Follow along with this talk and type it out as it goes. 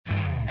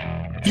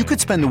You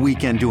could spend the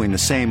weekend doing the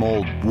same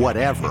old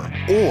whatever,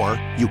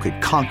 or you could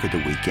conquer the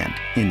weekend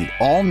in the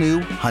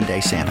all-new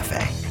Hyundai Santa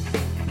Fe.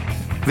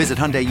 Visit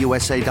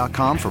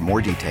HyundaiUSA.com for more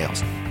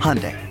details.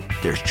 Hyundai,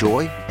 there's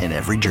joy in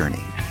every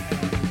journey.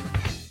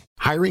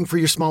 Hiring for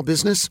your small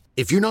business?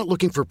 If you're not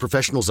looking for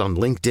professionals on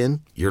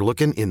LinkedIn, you're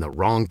looking in the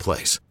wrong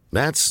place.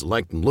 That's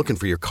like looking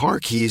for your car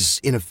keys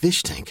in a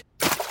fish tank.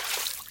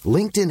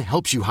 LinkedIn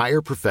helps you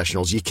hire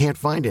professionals you can't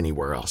find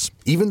anywhere else,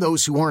 even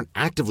those who aren't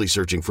actively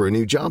searching for a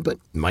new job but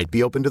might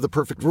be open to the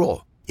perfect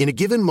role. In a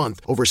given month,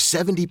 over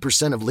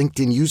 70% of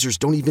LinkedIn users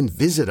don't even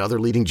visit other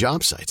leading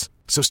job sites.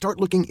 So start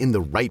looking in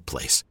the right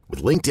place.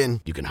 With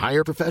LinkedIn, you can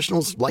hire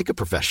professionals like a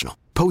professional.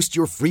 Post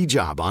your free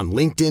job on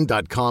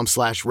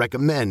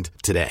linkedin.com/recommend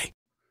today.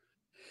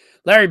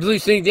 Larry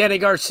Blustein, Danny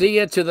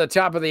Garcia to the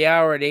top of the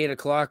hour at 8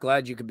 o'clock.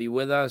 Glad you could be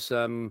with us.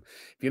 If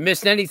you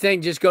missed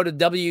anything, just go to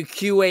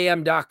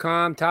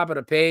WQAM.com, top of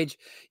the page.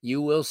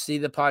 You will see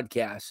the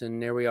podcast. And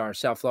there we are,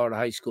 South Florida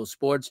High School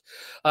Sports.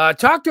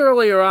 Talked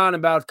earlier on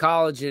about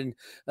college and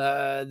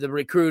the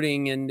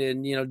recruiting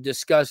and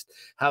discussed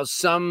how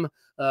some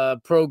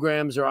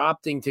programs are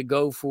opting to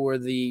go for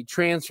the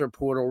transfer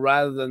portal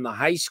rather than the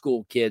high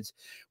school kids,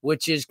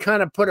 which is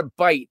kind of put a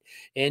bite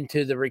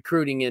into the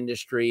recruiting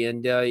industry.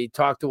 And he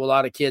talked to a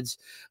lot of kids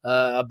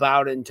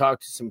about it and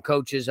talked to some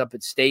coaches up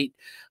at State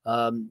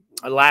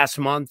last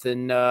month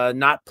and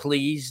not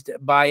pleased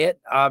by it.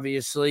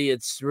 Obviously,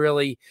 it's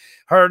really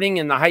hurting,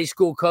 and the high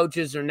school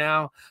coaches are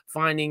now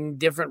finding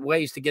different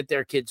ways to get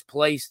their kids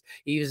placed.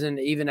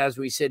 Even as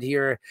we sit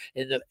here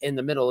in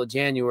the middle of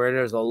January,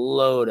 there's a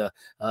load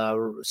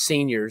of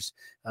seniors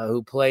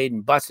who played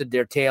and busted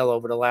their tail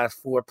over the last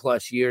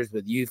 4+ years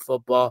with youth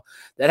football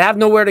that have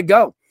nowhere to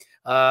go.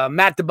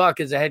 Matt Dubuc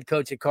is the head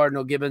coach at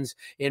Cardinal Gibbons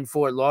in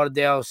Fort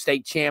Lauderdale,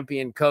 state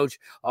champion coach,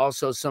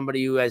 also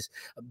somebody who has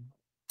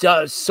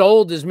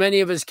sold as many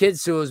of his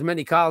kids to as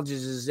many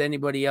colleges as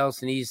anybody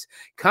else, and he's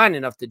kind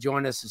enough to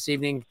join us this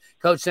evening.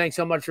 Coach, thanks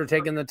so much for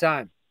taking the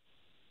time.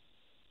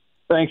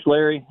 Thanks,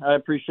 Larry. I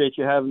appreciate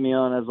you having me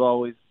on, as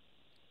always.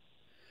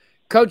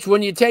 Coach,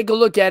 when you take a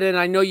look at it,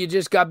 I know you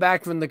just got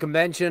back from the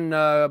convention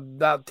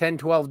about 10,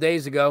 12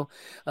 days ago,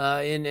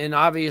 and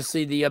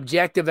obviously the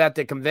objective at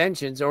the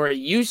conventions, or it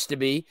used to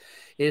be,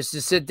 is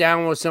to sit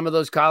down with some of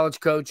those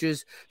college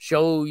coaches,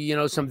 show,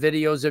 some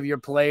videos of your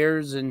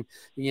players and,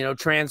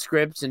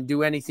 transcripts, and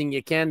do anything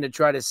you can to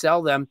try to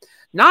sell them.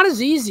 Not as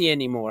easy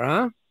anymore,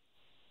 huh?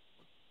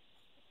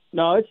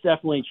 No, it's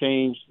definitely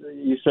changed.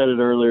 You said it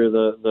earlier,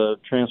 the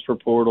transfer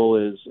portal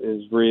is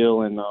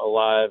real and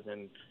alive,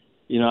 and,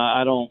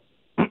 I don't,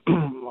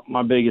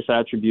 my biggest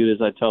attribute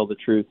is I tell the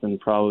truth, and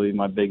probably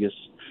my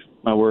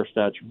worst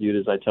attribute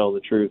is I tell the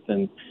truth.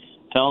 And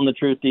telling the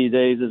truth these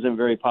days isn't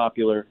very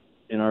popular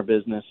in our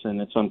business,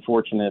 and it's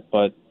unfortunate,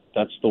 but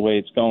that's the way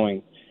it's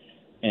going.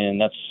 And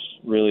that's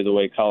really the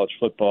way college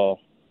football,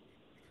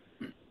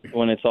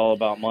 when it's all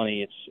about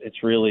money,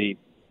 it's really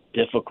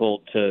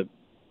difficult to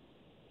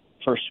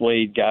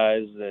persuade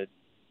guys that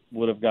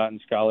would have gotten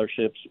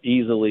scholarships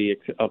easily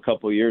a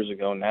couple years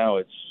ago. Now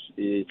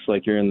it's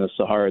like you're in the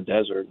Sahara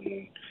Desert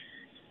and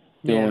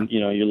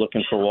you're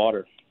looking for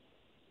water.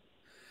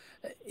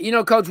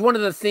 Coach, one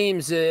of the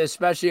themes,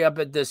 especially up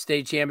at the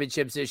state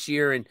championships this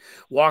year and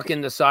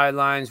walking the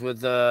sidelines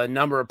with a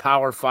number of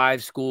Power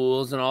 5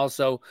 schools and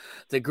also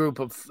the group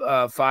of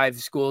 5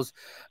 schools,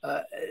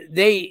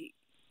 they,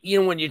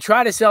 when you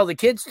try to sell the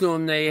kids to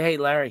them, hey,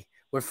 Larry,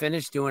 we're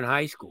finished doing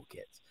high school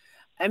kids.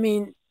 I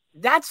mean,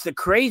 that's the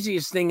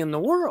craziest thing in the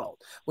world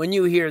when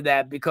you hear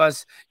that,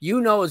 because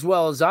as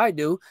well as I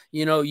do,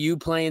 you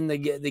playing the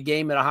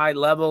game at a high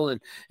level and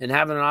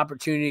having an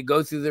opportunity to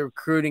go through the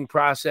recruiting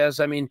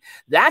process. I mean,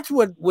 that's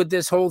what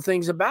this whole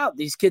thing's about.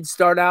 These kids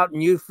start out in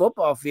youth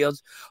football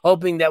fields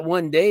hoping that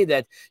one day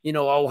that,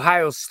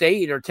 Ohio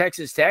State or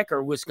Texas Tech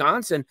or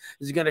Wisconsin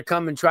is going to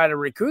come and try to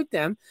recruit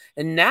them.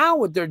 And now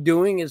what they're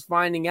doing is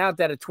finding out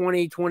that a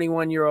 20,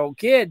 21-year-old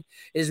kid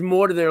is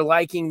more to their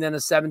liking than a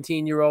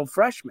 17-year-old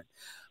freshman.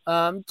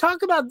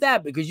 Talk about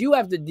that, because you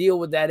have to deal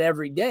with that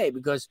every day,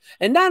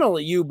 and not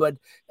only you, but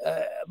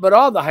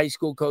all the high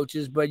school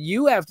coaches, but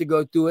you have to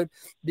go through it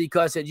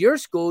because at your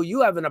school,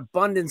 you have an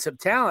abundance of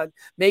talent,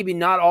 maybe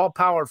not all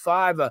Power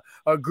 5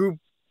 or group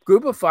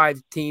of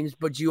 5 teams,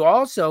 but you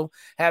also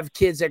have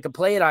kids that can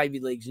play at Ivy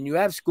Leagues, and you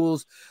have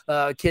schools,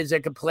 kids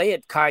that can play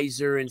at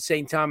Kaiser and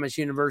St. Thomas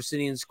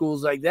University and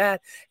schools like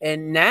that.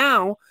 And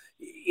now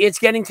it's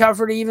getting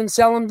tougher to even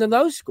sell them to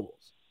those schools.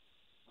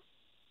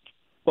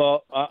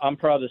 Well, I'm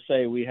proud to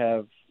say we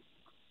have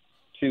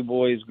 2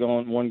 boys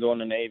one going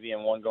to Navy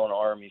and one going to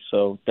Army.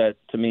 So that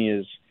to me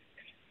is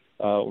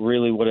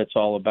really what it's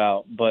all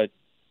about. But,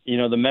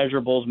 the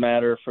measurables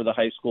matter for the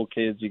high school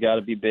kids. You got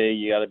to be big,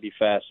 you got to be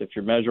fast. If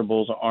your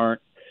measurables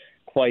aren't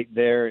quite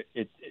there,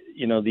 the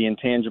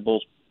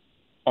intangibles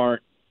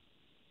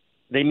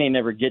they may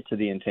never get to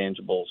the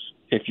intangibles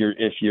if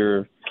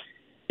your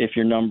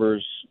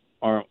numbers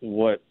aren't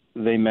what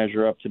they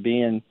measure up to be.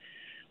 And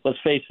let's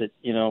face it,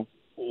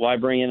 why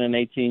bring in an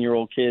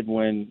 18-year-old kid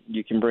when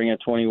you can bring a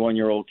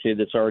 21-year-old kid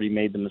that's already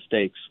made the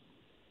mistakes?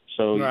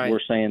 So Right. we're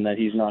saying that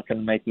he's not going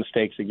to make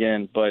mistakes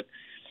again. But,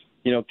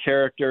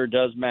 character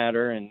does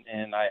matter.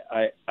 And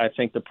I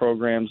think the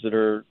programs that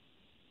are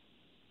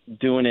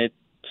doing it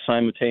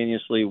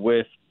simultaneously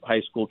with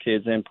high school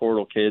kids and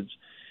portal kids,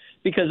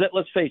 because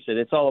let's face it,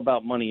 it's all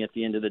about money at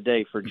the end of the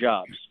day for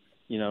jobs.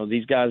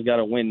 These guys got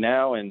to win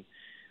now. And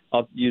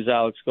I'll use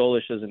Alex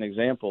Golish as an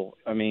example.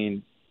 I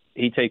mean,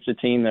 he takes a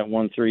team that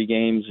won 3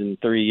 games in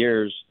 3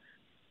 years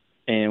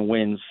and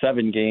wins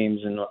 7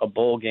 games in a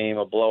bowl game,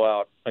 a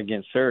blowout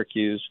against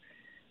Syracuse.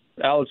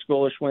 Alex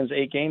Golish wins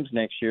 8 games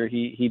next year.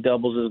 He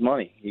doubles his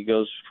money. He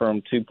goes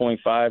from 2.5,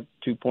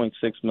 2.6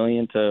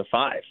 million to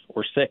 5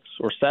 or 6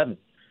 or 7.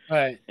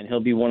 Right. And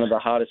he'll be one of the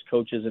hottest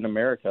coaches in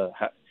America.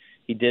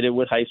 He did it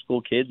with high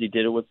school kids. He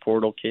did it with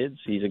portal kids.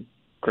 He's a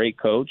great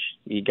coach.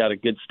 He got a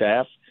good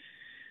staff.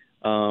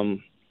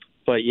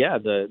 But yeah,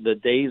 the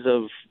days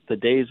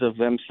of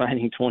them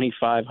signing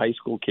 25 high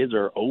school kids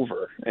are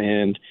over.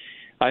 And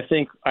I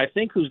think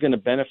who's going to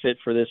benefit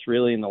for this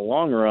really in the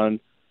long run,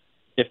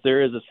 if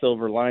there is a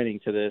silver lining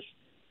to this,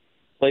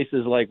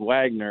 places like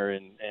Wagner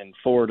and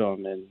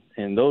Fordham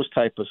and those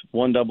type of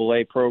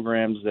 1AA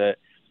programs that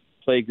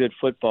play good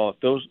football. If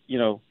those,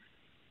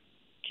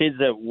 kids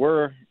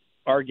that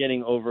are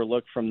getting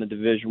overlooked from the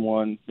Division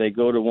I, they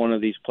go to one of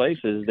these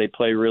places, they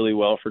play really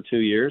well for 2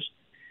 years,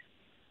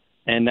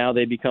 and now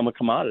they become a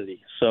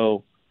commodity.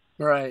 So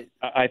right.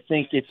 I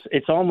think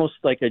it's almost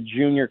like a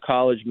junior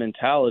college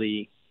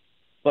mentality,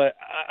 but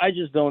I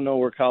just don't know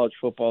where college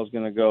football is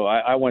going to go.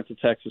 I went to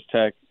Texas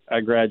Tech.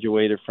 I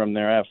graduated from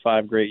there. I have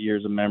 5 great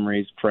years of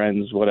memories,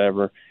 friends,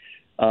 whatever.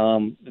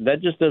 That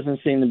just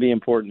doesn't seem to be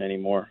important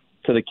anymore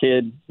to the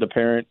kid, the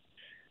parent,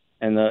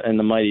 and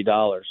the mighty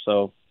dollar.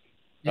 So,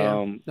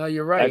 yeah. No,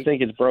 you're right. I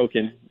think it's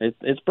broken.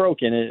 It's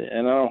broken,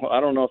 and I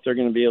don't know if they're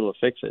going to be able to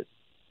fix it.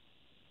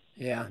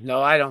 Yeah,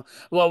 no, I don't.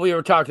 Well, we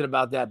were talking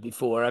about that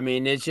before. I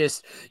mean, it's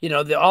just,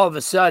 all of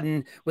a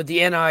sudden with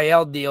the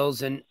NIL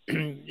deals, and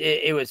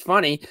it was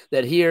funny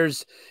that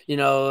here's,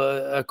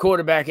 a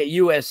quarterback at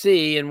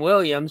USC and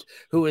Williams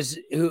who is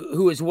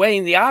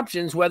weighing the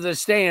options whether to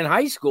stay in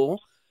high school,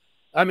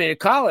 at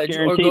college,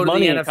 guaranteed or go to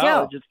money the NFL. In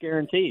college, it's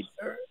guaranteed.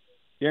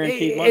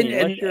 Guaranteed money.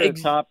 Unless you're a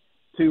top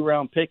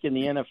 2-round pick in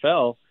the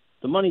NFL,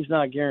 the money's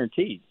not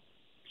guaranteed.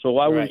 So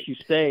why wouldn't you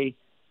stay?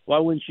 Why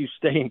wouldn't you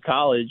stay in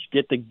college,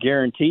 get the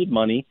guaranteed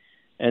money,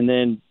 and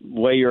then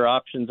weigh your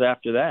options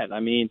after that? I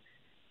mean,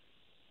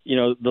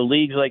 the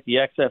leagues like the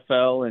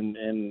XFL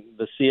and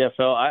the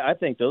CFL, I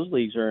think those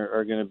leagues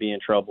are going to be in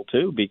trouble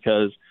too,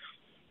 because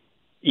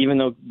even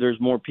though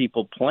there's more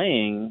people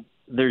playing,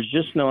 there's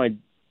just no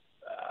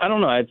 – I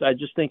don't know. I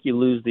just think you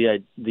lose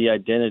the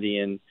identity,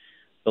 and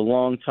the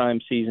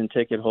long-time season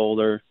ticket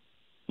holder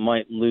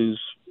might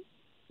lose –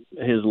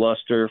 his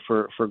luster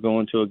for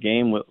going to a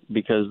game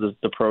because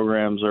the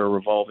programs are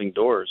revolving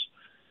doors.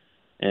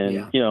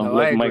 And,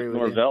 Mike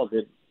Norvell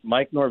did.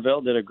 Mike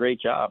Norvell did a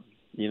great job.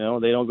 They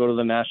don't go to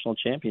the national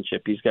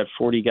championship. He's got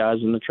 40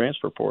 guys in the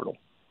transfer portal.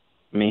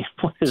 I mean,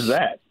 what is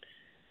that?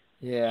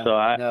 Yeah. So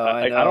I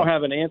don't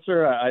have an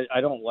answer. I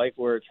don't like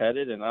where it's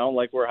headed, and I don't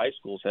like where high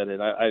school's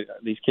headed.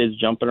 These kids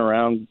jumping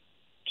around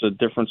to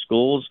different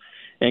schools,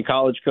 and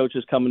college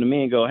coaches coming to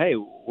me and go, hey,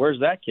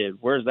 where's that kid?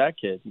 Where's that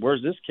kid?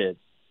 Where's this kid?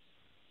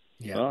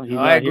 Yeah, well,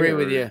 I agree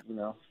with you.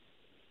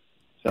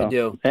 So, I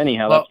do.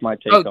 Anyhow, that's my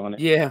take on it.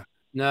 Yeah.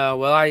 No,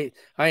 well, I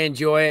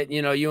enjoy it.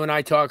 You and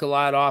I talk a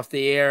lot off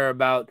the air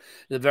about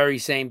the very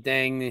same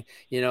thing,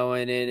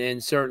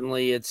 and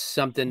certainly it's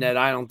something that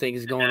I don't think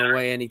is going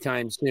away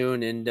anytime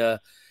soon. And hey,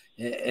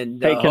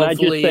 can I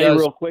just say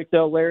real quick,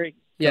 though, Larry?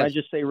 Yes. Can I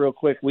just say real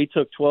quick? We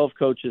took 12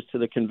 coaches to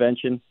the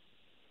convention,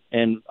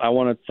 and I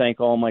want to thank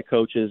all my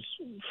coaches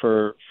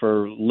for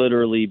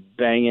literally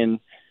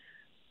banging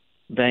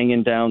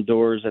down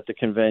doors at the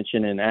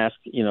convention and ask,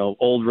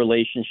 old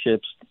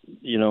relationships,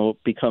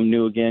 become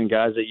new again,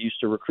 guys that used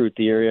to recruit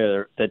the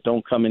area that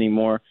don't come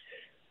anymore.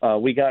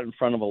 We got in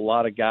front of a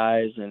lot of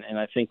guys, and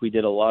I think we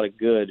did a lot of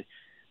good.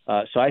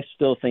 So I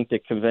still think the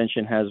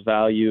convention has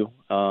value.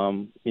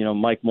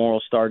 Mike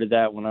Morrill started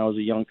that when I was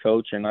a young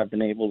coach, and I've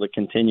been able to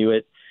continue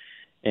it.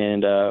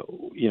 And,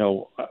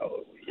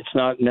 it's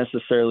not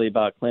necessarily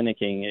about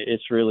clinicking.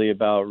 It's really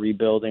about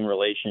rebuilding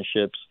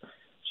relationships,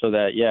 so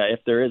that, if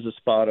there is a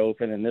spot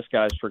open and this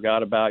guy's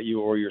forgot about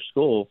you or your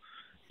school,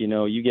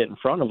 you get in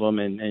front of them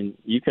and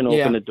you can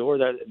open the door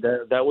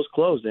that was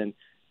closed. And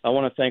I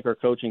want to thank our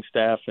coaching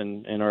staff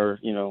and our,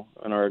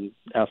 and our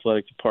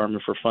athletic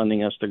department for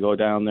funding us to go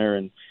down there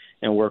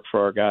and work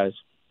for our guys.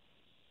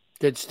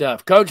 Good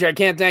stuff. Coach, I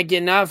can't thank you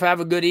enough. Have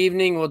a good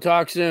evening. We'll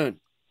talk soon.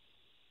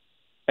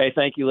 Hey,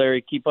 thank you,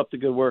 Larry. Keep up the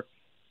good work.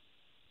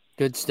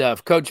 Good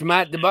stuff. Coach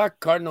Matt Dubuc,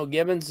 Cardinal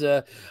Gibbons.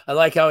 I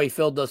like how he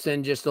filled us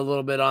in just a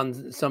little bit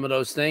on some of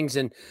those things.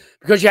 And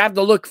because you have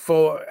to look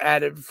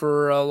at it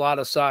for a lot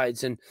of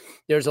sides. And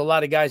there's a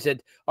lot of guys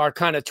that are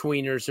kind of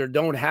tweeners or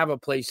don't have a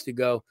place to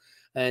go.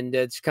 And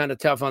it's kind of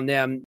tough on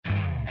them.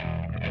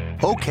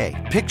 Okay,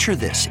 picture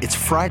this. It's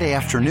Friday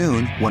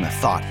afternoon when a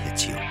thought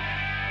hits you.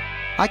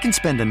 I can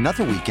spend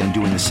another weekend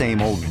doing the same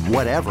old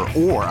whatever,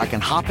 or I can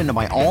hop into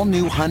my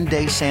all-new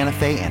Hyundai Santa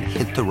Fe and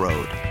hit the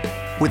road.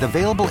 With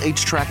available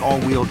H-Track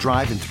all-wheel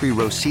drive and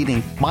 3-row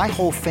seating, my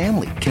whole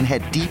family can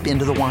head deep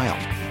into the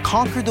wild.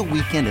 Conquer the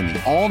weekend in the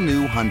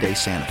all-new Hyundai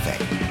Santa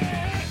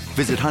Fe.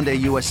 Visit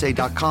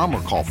HyundaiUSA.com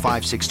or call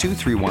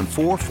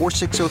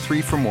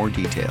 562-314-4603 for more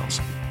details.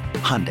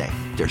 Hyundai,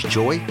 there's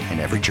joy in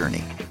every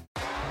journey.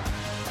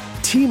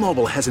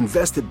 T-Mobile has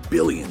invested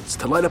billions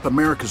to light up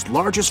America's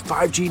largest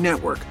 5G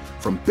network,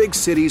 from big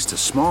cities to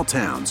small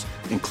towns,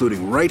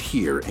 including right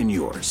here in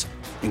yours.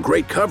 And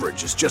great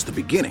coverage is just the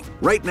beginning.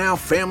 Right now,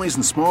 families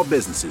and small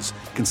businesses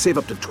can save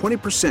up to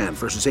 20%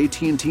 versus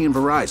AT&T and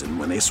Verizon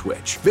when they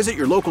switch. Visit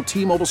your local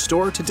T-Mobile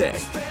store today.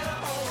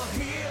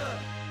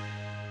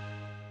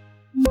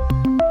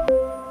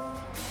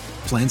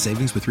 Plan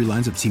savings with 3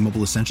 lines of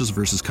T-Mobile Essentials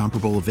versus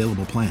comparable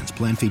available plans.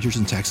 Plan features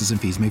and taxes and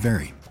fees may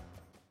vary.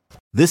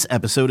 This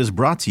episode is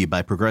brought to you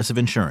by Progressive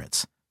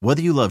Insurance.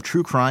 Whether you love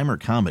true crime or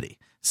comedy,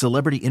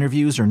 celebrity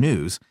interviews or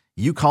news,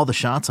 you call the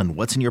shots on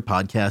what's in your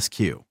podcast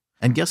queue.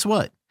 And guess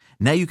what?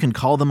 Now you can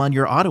call them on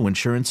your auto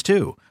insurance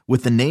too,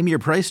 with the Name Your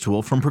Price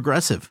tool from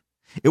Progressive.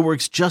 It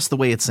works just the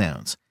way it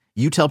sounds.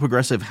 You tell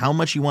Progressive how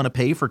much you want to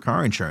pay for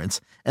car insurance,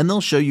 and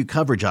they'll show you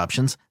coverage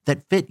options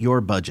that fit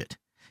your budget.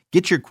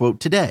 Get your quote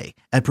today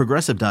at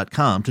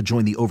Progressive.com to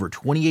join the over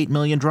 28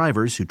 million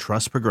drivers who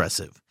trust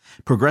Progressive.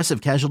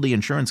 Progressive Casualty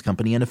Insurance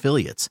Company and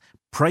Affiliates.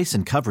 Price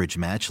and coverage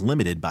match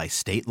limited by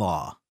state law.